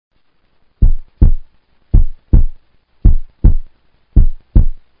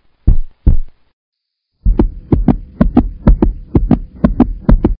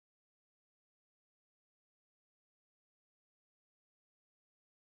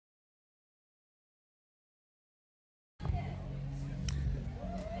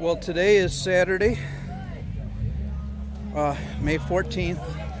Well, today is Saturday, May 14th.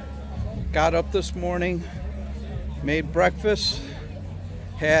 Got up this morning, made breakfast,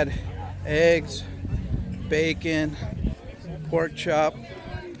 had eggs, bacon, pork chop.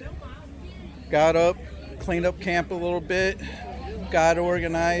 Got up, cleaned up camp a little bit, got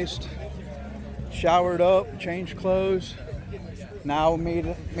organized, showered up, changed clothes. Now made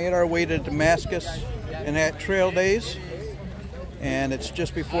our way to Damascus and at trail days. And it's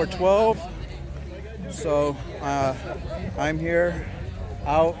just before 12, so I'm here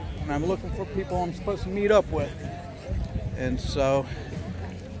out and I'm looking for people I'm supposed to meet up with. And so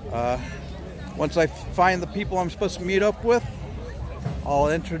once I find the people I'm supposed to meet up with, I'll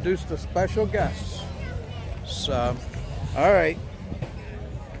introduce the special guests. So, all right.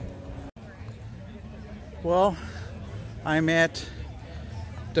 Well, I'm at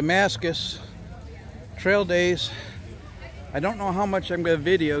Damascus trail days. I don't know how much I'm going to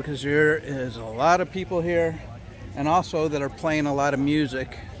video because there is a lot of people here, and also that are playing a lot of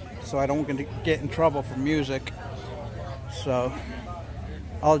music, so I don't want to get in trouble for music. So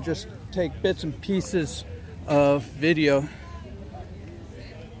I'll just take bits and pieces of video,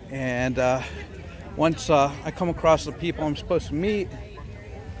 and once I come across the people I'm supposed to meet,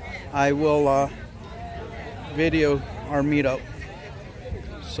 I will video our meetup.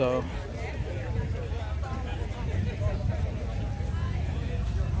 So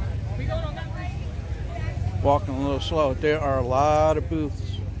walking a little slow. There are a lot of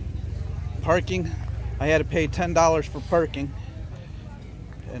booths. Parking, I had to pay $10 for parking,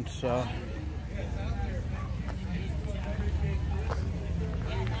 and so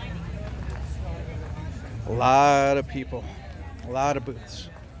a lot of people, a lot of booths.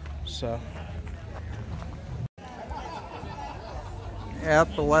 So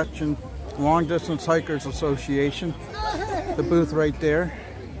Appalachian Long Distance Hikers Association, the booth right there.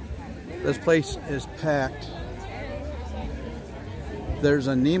 This place is packed. There's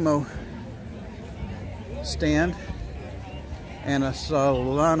a Nemo stand and a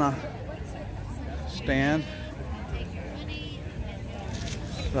Solana stand.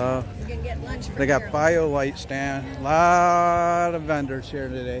 So they got BioLite stand. A lot of vendors here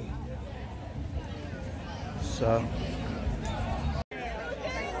today. So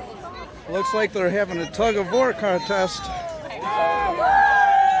looks like they're having a tug of war contest.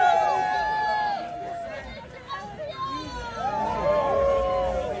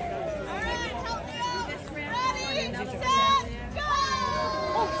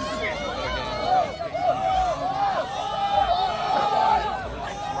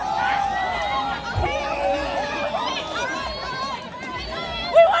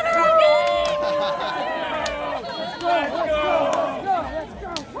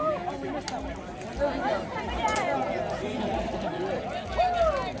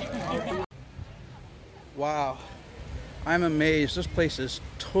 Wow, I'm amazed. This place is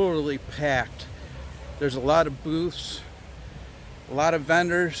totally packed. There's a lot of booths, a lot of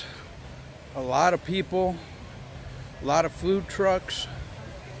vendors, a lot of people, a lot of food trucks.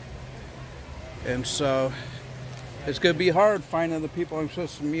 And so it's going to be hard finding the people I'm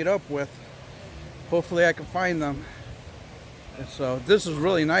supposed to meet up with. Hopefully I can find them. And so this is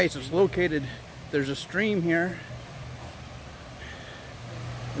really nice. It's located, there's a stream here.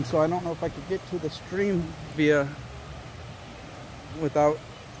 And so I don't know if I could get to the stream without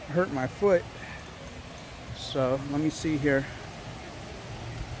hurting my foot. So let me see here.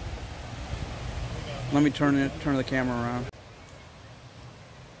 Let me turn the camera around.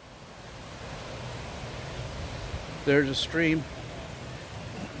 There's a stream.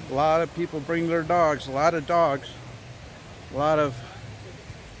 A lot of people bring their dogs. A lot of dogs. A lot of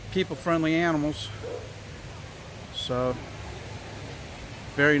people-friendly animals. So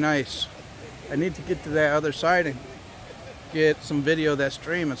very nice. I need to get to that other side and get some video of that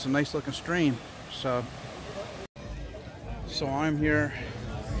stream. It's a nice looking stream. So I'm here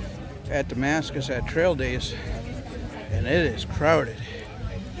at Damascus at trail days, and it is crowded.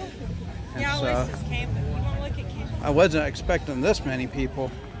 And so I wasn't expecting this many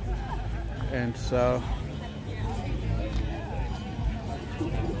people, and so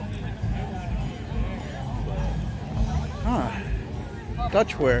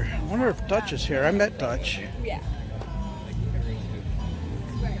Dutchware. I wonder if Dutch is here. I met Dutch. Yeah.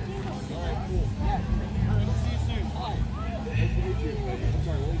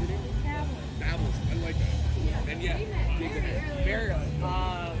 And yeah, very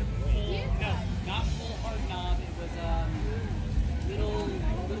no, not full hard knob. It was little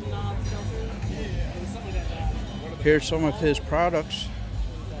knob shelter. It was something like that. Here's some of his products.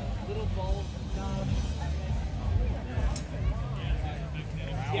 Little bulb knob.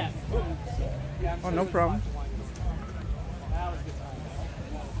 Yes. Yeah, Oh, no problem. That was a good time.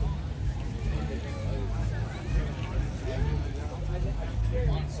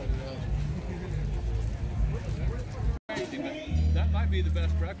 That might be the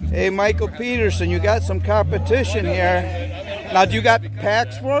best breakfast. Hey, Michael Peterson, you got some competition here. Now, do you got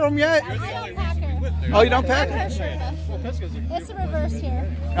packs for them yet? I don't pack her. Oh, you don't pack I'm her? her Sherpa. It's the reverse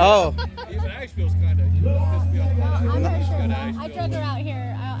here. Oh, Even Asheville's kind of pissed me off. I'm her Sherpa. I drug her out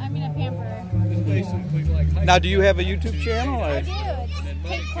here. I'm in a pamper. It's basically like now do you have a YouTube channel? I Or? do. It's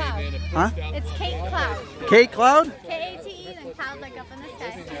Kate Cloud. Huh? It's Kate Cloud. Kate Cloud? K-A-T-E and cloud like up in the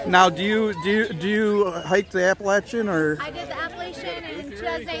sky. Now, do you hike the Appalachian or? I did the Appalachian in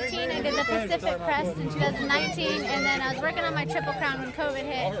 2018. I did the Pacific Crest in 2019, and then I was working on my Triple Crown when COVID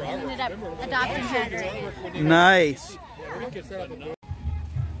hit, and ended up adopting her. Nice.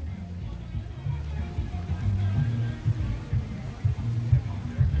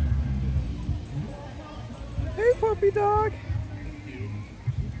 Hey, puppy dog.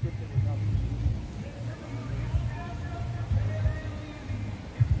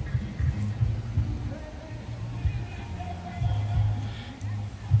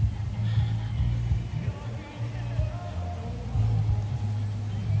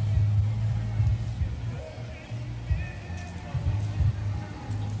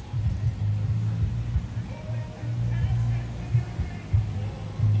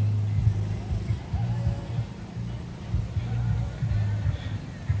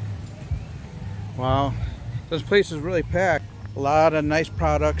 Wow, this place is really packed. A lot of nice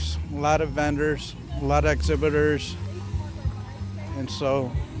products, a lot of vendors, a lot of exhibitors, and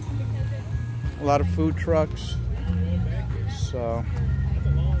so a lot of food trucks. So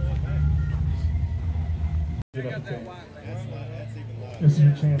This is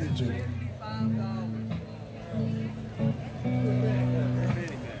your chance to do it.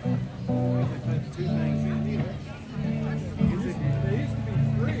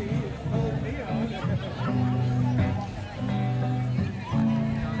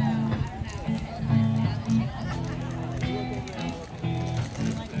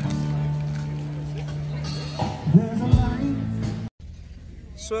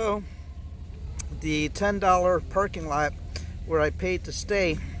 So, the $10 parking lot where I paid to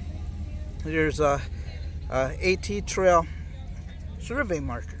stay, there's a AT Trail survey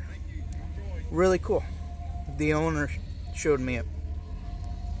marker. Really cool. The owner showed me it.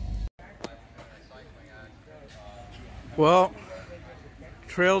 Well,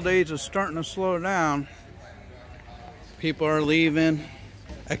 trail days is starting to slow down. People are leaving.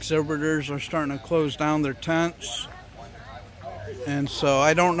 Exhibitors are starting to close down their tents. And so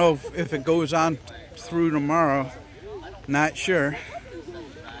I don't know if it goes on through tomorrow. Not sure.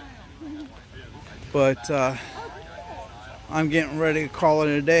 But I'm getting ready to call it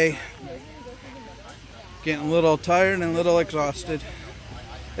a day. Getting a little tired and a little exhausted.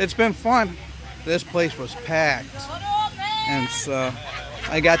 It's been fun. This place was packed. And so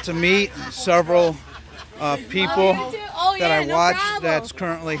I got to meet several people that I watched that's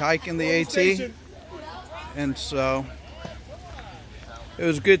currently hiking the AT. And so it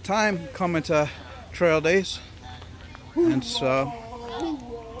was a good time coming to trail days. And so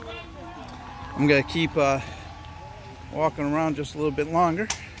I'm going to keep walking around just a little bit longer.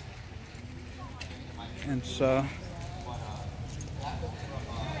 And so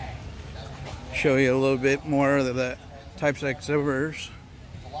show you a little bit more of the types of exhibitors.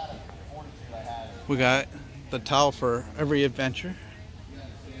 We got the towel for every adventure.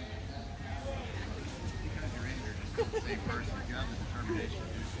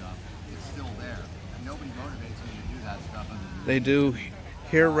 They do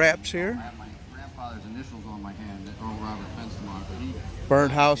hair wraps here. I have my grandfather's initials on my hand, Earl Robert Fenstermont.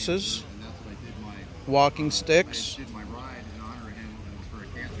 Bird houses. And that's what I did my Walking sticks. I did my ride in honor of him, and it was for a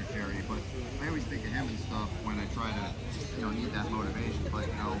cancer charity. But I always think of him and stuff when I try to, need that motivation. But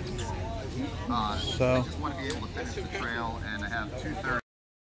I just want to be able to finish the trail, and I have 2/3